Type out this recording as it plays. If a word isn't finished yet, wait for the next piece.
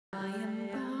I am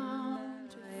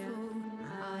bountiful,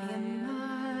 I am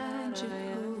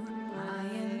magical, I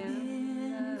am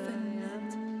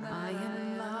infinite, I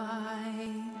am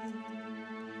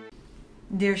light.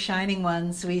 Dear Shining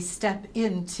Ones, we step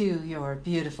into your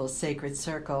beautiful sacred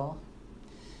circle.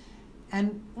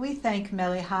 And we thank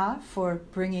Mele'ha for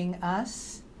bringing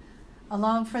us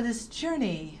along for this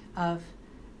journey of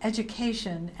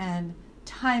education and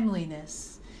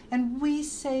timeliness. And we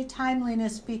say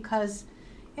timeliness because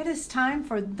it is time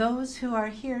for those who are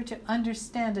here to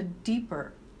understand a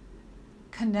deeper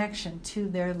connection to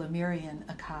their Lemurian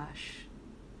Akash.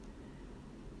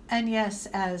 And yes,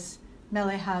 as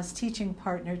Mele'ha's teaching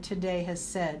partner today has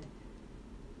said,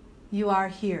 you are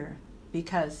here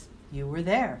because you were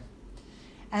there.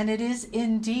 And it is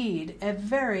indeed a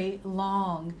very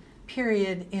long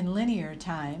period in linear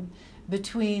time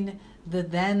between the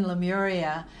then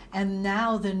Lemuria and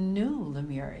now the new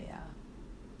Lemuria.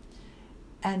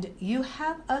 And you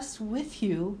have us with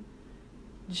you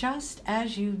just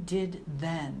as you did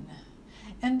then.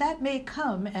 And that may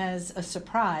come as a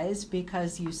surprise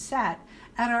because you sat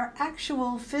at our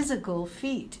actual physical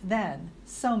feet then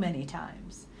so many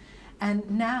times. And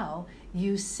now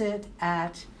you sit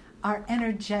at our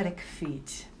energetic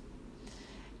feet.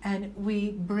 And we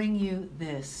bring you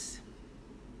this.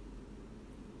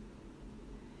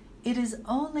 It is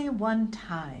only one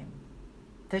time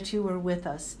that you were with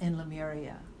us in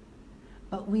Lemuria,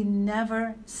 but we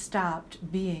never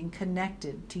stopped being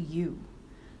connected to you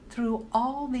through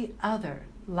all the other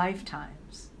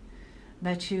lifetimes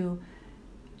that you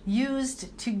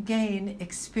used to gain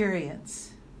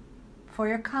experience for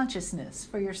your consciousness,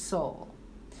 for your soul.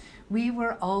 We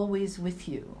were always with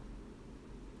you.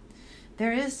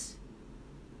 There is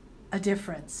a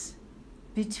difference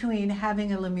between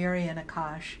having a Lemurian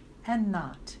Akash and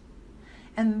not.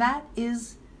 And that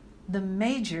is the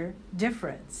major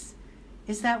difference,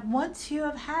 is that once you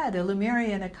have had a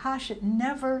Lemurian Akash, it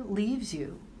never leaves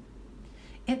you.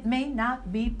 It may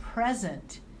not be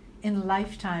present in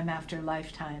lifetime after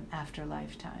lifetime after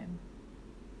lifetime.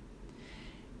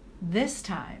 This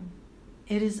time,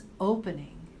 it is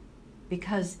opening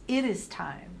because it is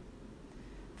time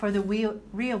for the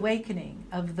reawakening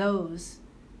of those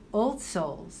old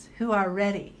souls who are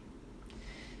ready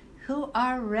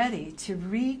to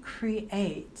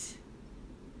recreate.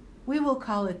 We will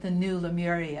call it the new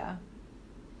Lemuria.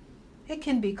 It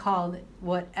can be called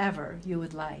whatever you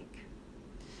would like.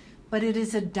 But it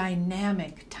is a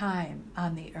dynamic time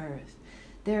on the earth.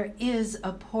 There is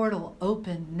a portal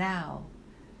open now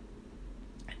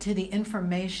to the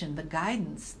information, the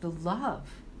guidance, the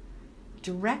love,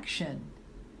 direction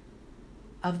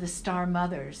of the star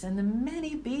mothers and the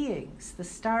many beings, the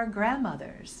star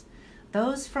grandmothers,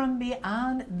 those from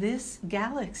beyond this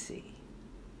galaxy.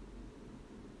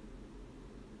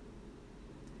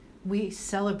 We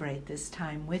celebrate this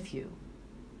time with you.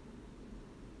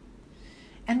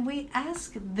 And we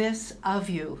ask this of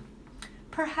you,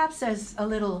 perhaps as a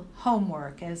little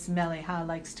homework, as Mele'ha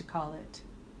likes to call it,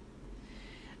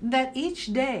 that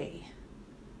each day,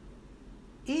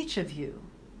 each of you,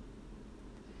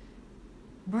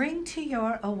 bring to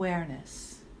your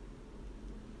awareness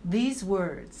these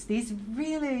words, these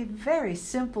really very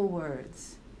simple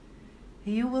words.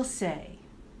 You will say,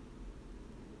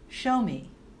 show me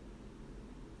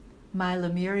my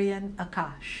Lemurian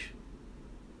Akash.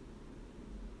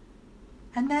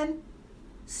 And then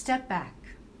step back,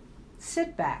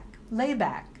 sit back, lay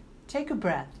back, take a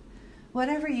breath,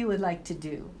 whatever you would like to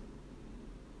do.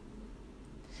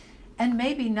 And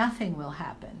maybe nothing will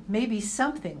happen, maybe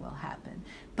something will happen,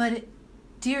 but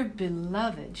dear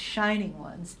beloved Shining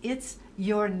Ones, it's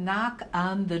your knock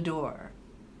on the door.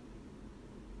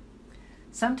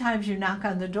 Sometimes you knock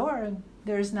on the door and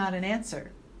there's not an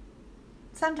answer.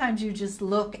 Sometimes you just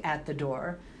look at the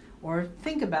door or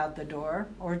think about the door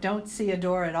or don't see a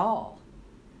door at all.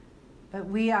 But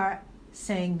we are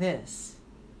saying this,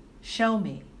 show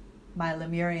me my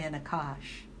Lemurian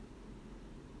Akash.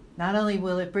 Not only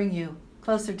will it bring you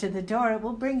closer to the door, it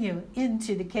will bring you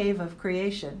into the cave of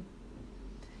creation,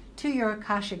 to your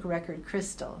Akashic record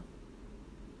crystal,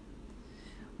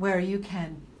 where you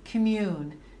can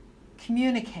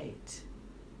communicate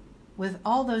with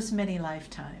all those many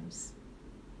lifetimes.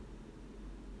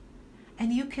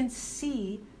 And you can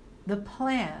see the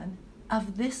plan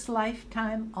of this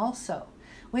lifetime also.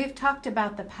 We have talked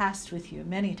about the past with you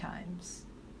many times.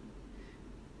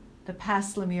 The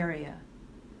past Lemuria,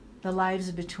 the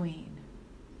lives between.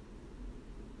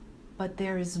 But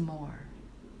there is more.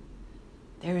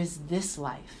 There is this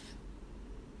life.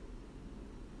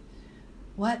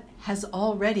 What has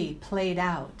already played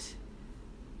out,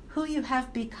 who you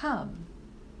have become,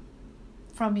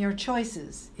 from your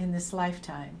choices in this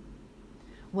lifetime,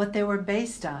 what they were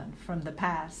based on from the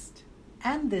past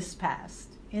and this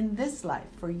past in this life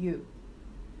for you,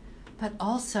 but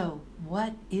also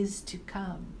what is to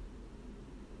come.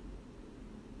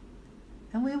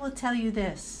 And we will tell you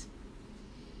this: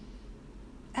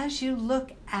 as you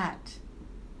look at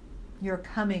your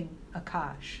coming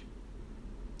Akash,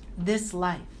 this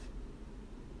life,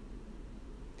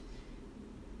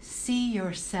 see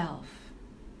yourself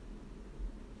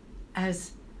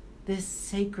as this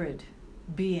sacred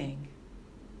being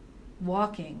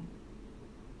walking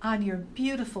on your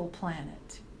beautiful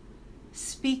planet,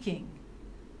 speaking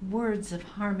words of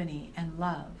harmony and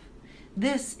love.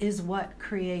 This is what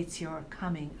creates your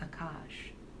coming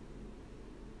Akash.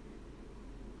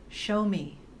 Show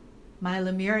me, my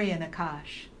Lemurian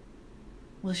Akash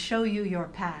will show you your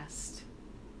past.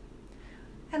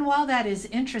 And while that is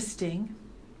interesting,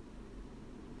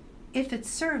 if it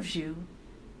serves you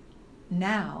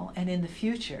now and in the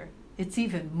future, it's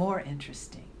even more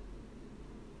interesting.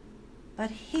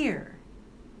 But here,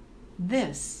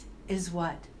 this is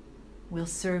what will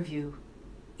serve you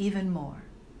even more.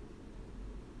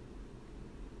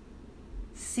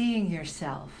 Seeing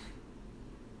yourself,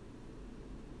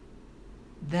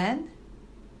 then,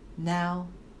 now,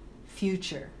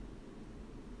 future.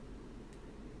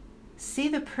 See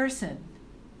the person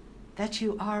that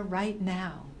you are right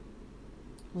now,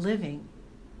 living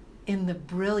in the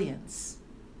brilliance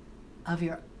of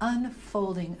your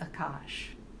unfolding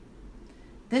Akash.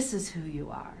 This is who you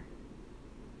are.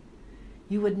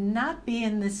 You would not be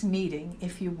in this meeting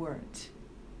if you weren't.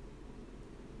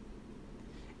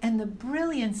 And the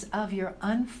brilliance of your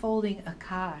unfolding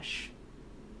Akash,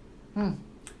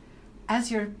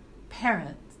 as your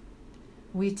parent,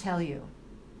 we tell you,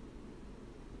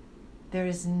 there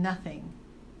is nothing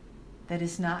that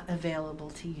is not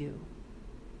available to you.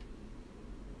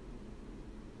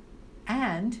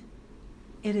 And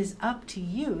it is up to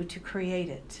you to create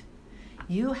it.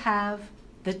 You have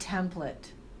the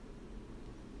template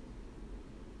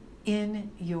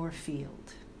in your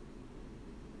field.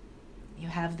 You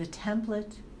have the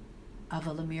template of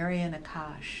a Lemurian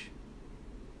Akash.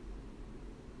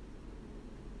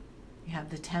 You have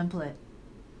the template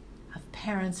of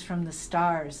parents from the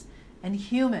stars and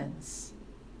humans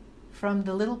from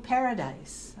the little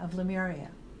paradise of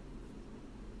Lemuria.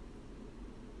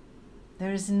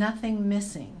 There is nothing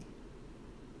missing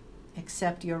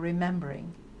except your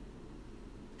remembering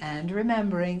and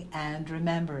remembering and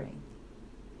remembering.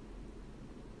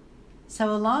 So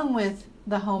along with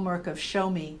the homework of show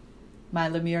me my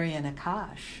Lemurian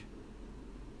Akash,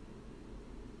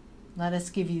 let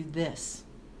us give you this.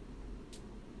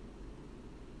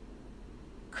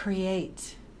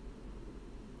 Create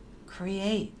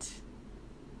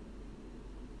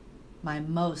my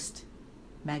most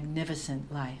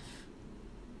magnificent life.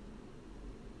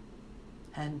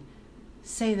 And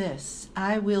say this: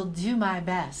 I will do my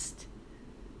best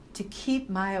to keep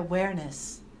my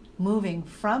awareness moving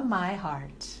from my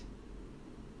heart,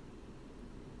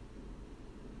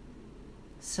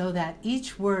 so that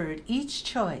each word, each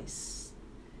choice,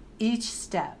 each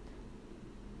step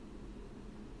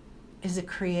is a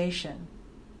creation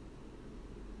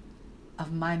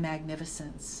of my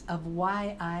magnificence, of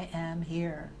why I am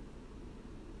here.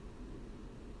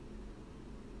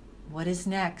 What is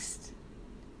next,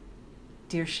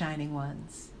 dear shining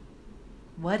ones?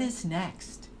 What is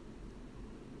next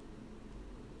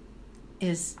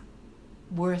is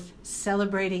worth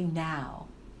celebrating now,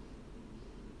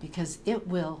 because it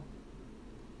will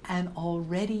and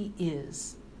already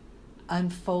is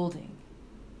unfolding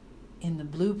in the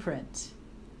blueprint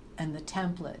and the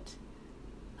template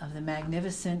of the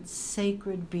magnificent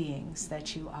sacred beings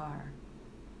that you are.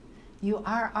 You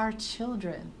are our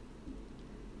children,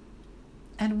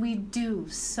 and we do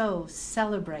so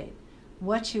celebrate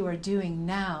what you are doing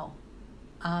now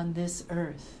on this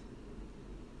earth.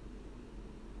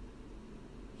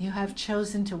 You have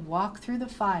chosen to walk through the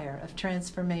fire of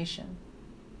transformation,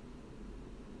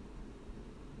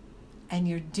 and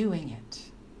you're doing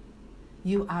it.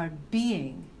 You are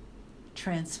being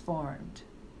transformed.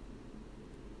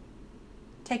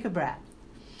 Take a breath.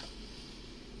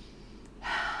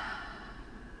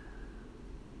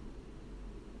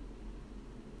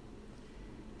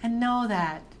 And know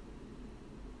that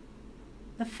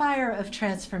the fire of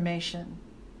transformation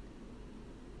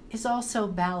is also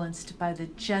balanced by the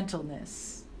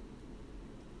gentleness,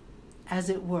 as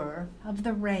it were, of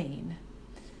the rain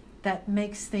that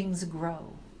makes things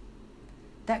grow,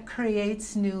 that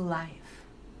creates new life.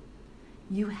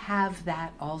 You have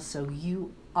that also.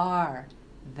 You are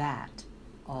that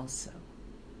also.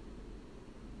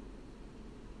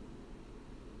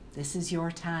 This is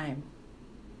your time.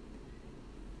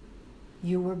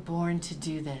 You were born to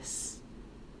do this.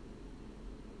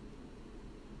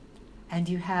 And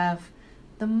you have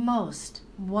the most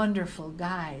wonderful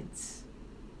guides.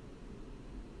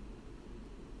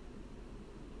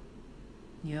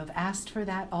 You have asked for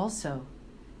that also,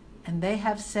 and they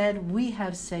have said, we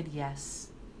have said yes.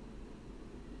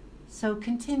 So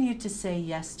continue to say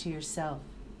yes to yourself,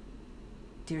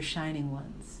 dear shining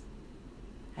ones,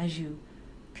 as you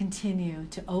continue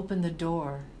to open the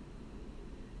door,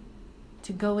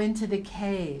 to go into the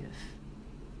cave,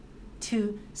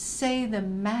 to say the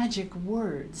magic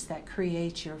words that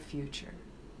create your future.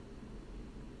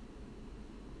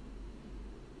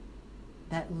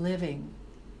 That living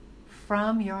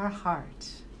from your heart,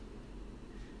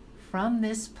 from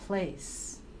this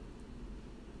place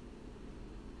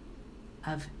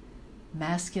of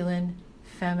masculine,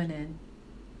 feminine,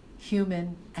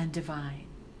 human, and divine.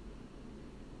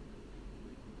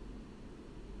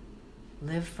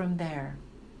 Live from there.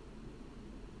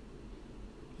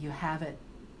 You have it.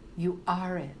 You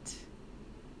are it.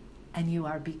 And you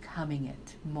are becoming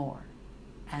it more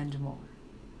and more.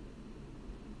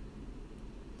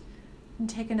 And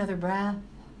take another breath.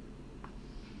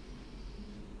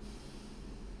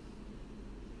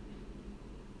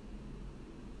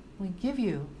 We give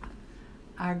you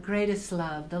our greatest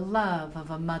love, the love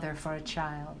of a mother for a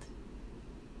child,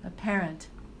 a parent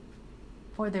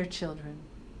for their children.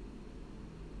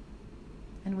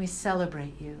 And we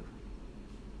celebrate you.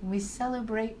 We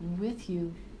celebrate with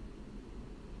you.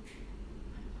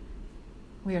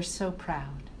 We are so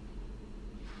proud.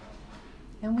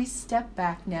 And we step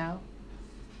back now.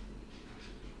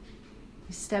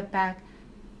 We step back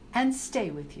and stay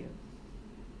with you.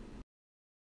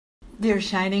 Dear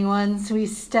Shining Ones, we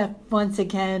step once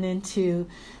again into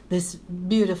this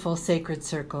beautiful sacred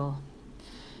circle.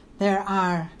 There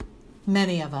are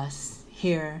many of us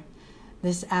here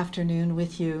this afternoon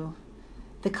with you,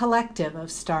 the collective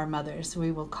of Star Mothers,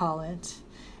 we will call it.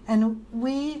 And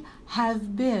we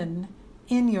have been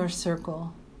in your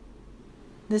circle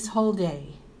this whole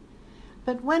day.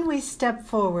 But when we step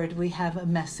forward, we have a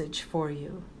message for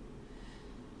you.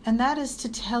 And that is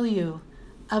to tell you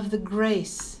of the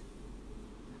grace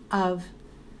of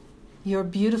your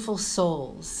beautiful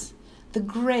souls, the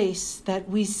grace that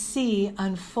we see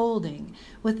unfolding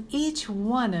with each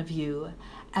one of you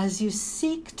as you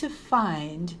seek to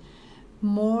find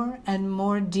more and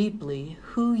more deeply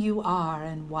who you are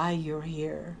and why you're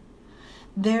here.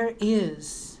 There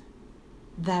is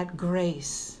that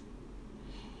grace.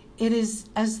 It is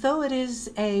as though it is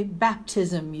a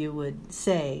baptism, you would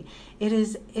say. It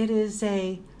is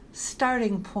a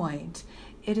starting point.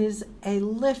 It is a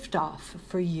liftoff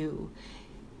for you.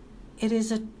 It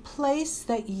is a place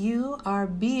that you are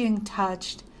being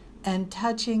touched and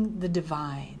touching the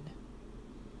divine.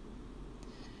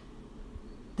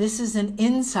 This is an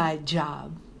inside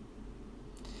job.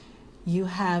 You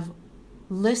have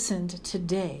listened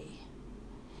today.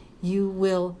 You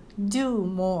will do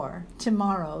more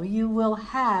tomorrow. You will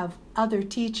have other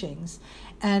teachings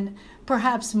and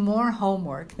perhaps more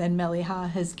homework than Mele'ha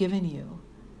has given you.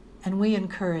 And we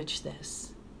encourage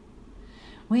this.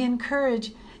 We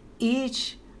encourage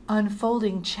each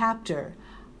unfolding chapter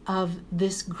of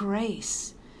this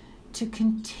grace to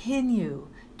continue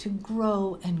to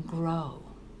grow and grow.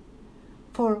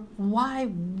 For why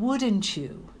wouldn't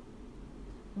you?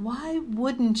 Why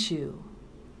wouldn't you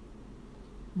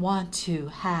want to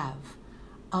have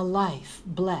a life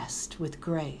blessed with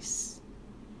grace?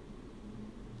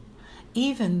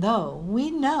 Even though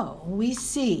we know, we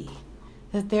see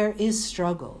that there is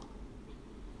struggle.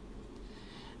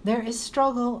 There is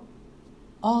struggle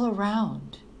all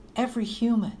around every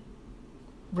human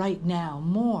right now,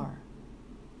 more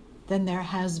than there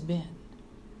has been.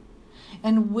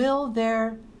 And will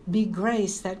there be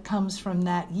grace that comes from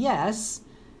that? Yes,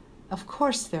 of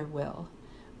course there will.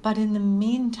 But in the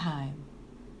meantime,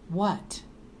 what?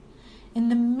 In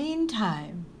the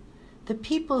meantime, the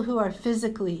people who are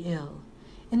physically ill,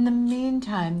 in the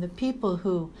meantime, the people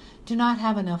who do not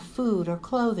have enough food or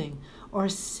clothing or a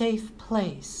safe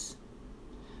place,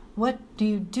 what do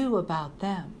you do about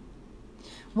them?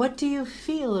 What do you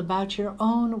feel about your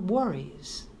own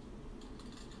worries?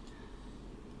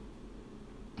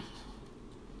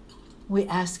 We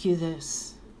ask you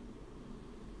this.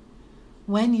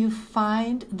 When you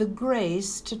find the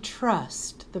grace to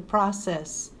trust the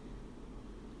process,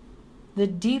 the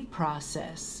deep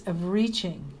process of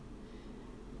reaching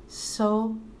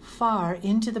so far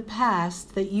into the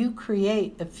past that you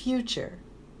create a future,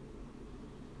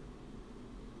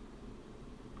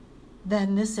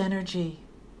 then this energy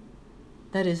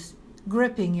that is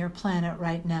gripping your planet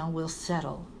right now will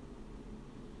settle.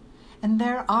 And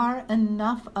there are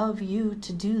enough of you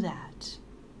to do that.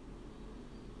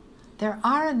 There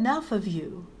are enough of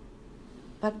you,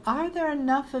 but are there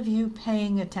enough of you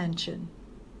paying attention?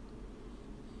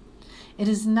 It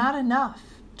is not enough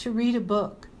to read a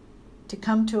book, to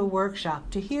come to a workshop,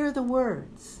 to hear the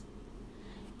words.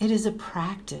 It is a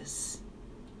practice.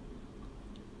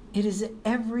 It is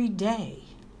every day.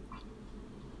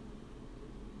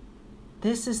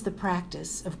 This is the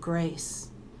practice of grace,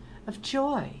 of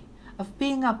joy, of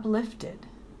being uplifted.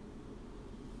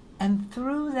 And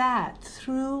through that,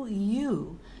 through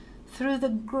you, through the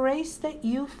grace that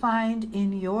you find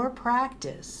in your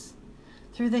practice,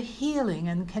 through the healing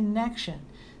and connection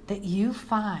that you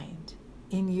find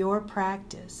in your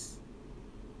practice,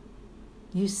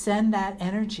 you send that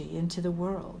energy into the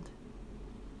world.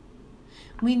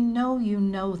 We know you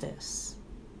know this,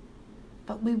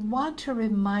 but we want to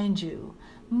remind you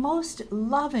most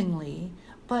lovingly,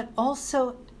 but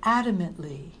also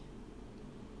adamantly,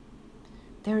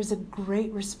 there is a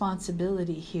great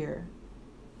responsibility here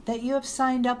that you have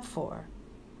signed up for.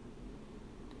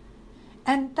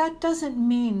 And that doesn't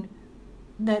mean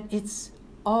that it's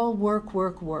all work,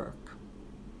 work, work.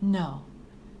 No.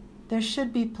 There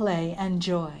should be play and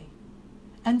joy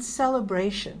and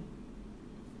celebration.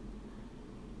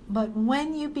 But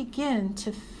when you begin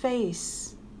to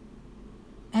face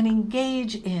and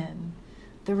engage in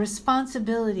the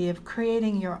responsibility of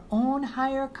creating your own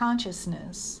higher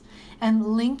consciousness and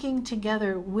linking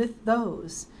together with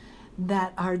those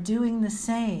that are doing the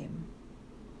same,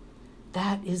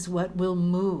 that is what will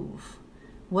move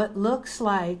what looks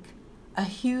like a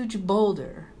huge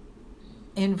boulder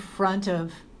in front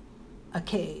of a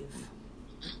cave.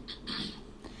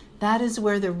 That is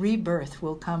where the rebirth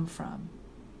will come from.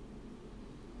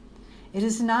 It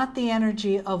is not the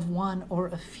energy of one or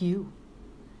a few.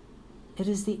 It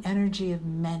is the energy of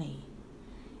many.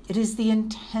 It is the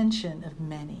intention of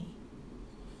many.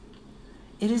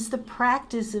 It is the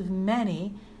practice of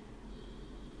many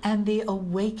and the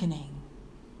awakening.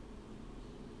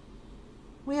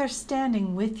 We are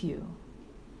standing with you.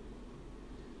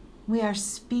 We are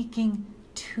speaking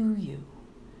to you.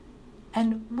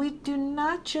 And we do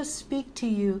not just speak to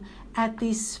you at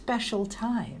these special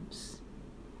times.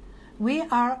 We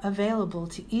are available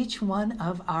to each one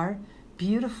of our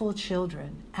beautiful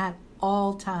children at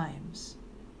all times.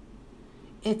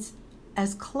 It's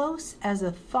as close as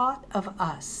a thought of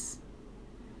us,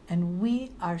 and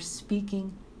we are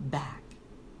speaking back.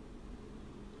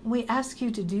 We ask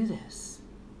you to do this.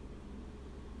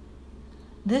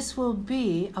 This will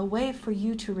be a way for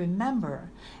you to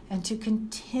remember and to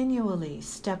continually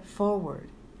step forward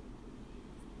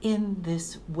in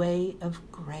this way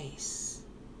of grace.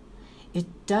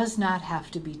 It does not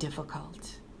have to be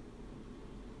difficult.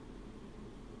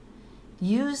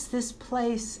 Use this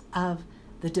place of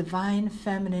the divine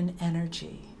feminine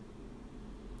energy.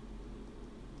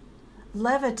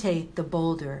 Levitate the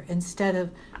boulder instead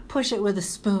of push it with a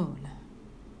spoon.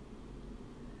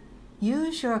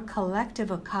 Use your collective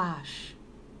Akash.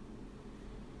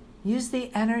 Use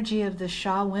the energy of the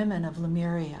Shah women of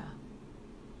Lemuria.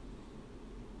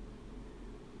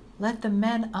 Let the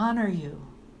men honor you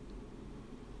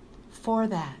for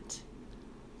that.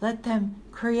 Let them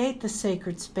create the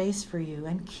sacred space for you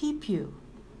and keep you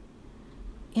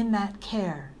in that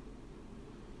care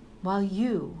while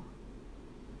you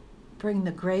bring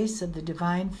the grace of the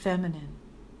divine feminine,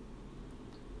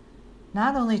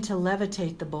 not only to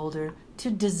levitate the boulder, to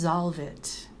dissolve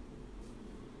it.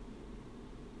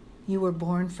 You were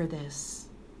born for this.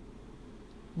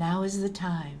 Now is the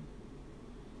time.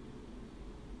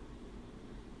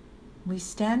 We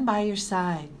stand by your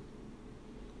side.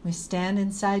 We stand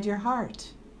inside your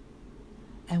heart.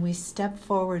 And we step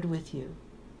forward with you.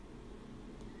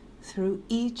 Through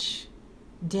each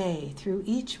day, through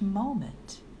each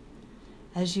moment,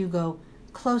 as you go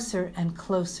closer and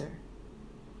closer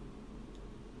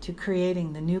to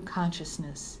creating the new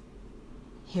consciousness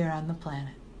here on the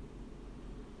planet.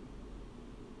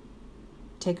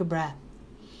 Take a breath.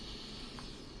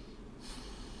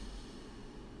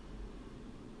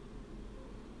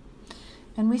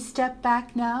 And we step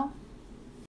back now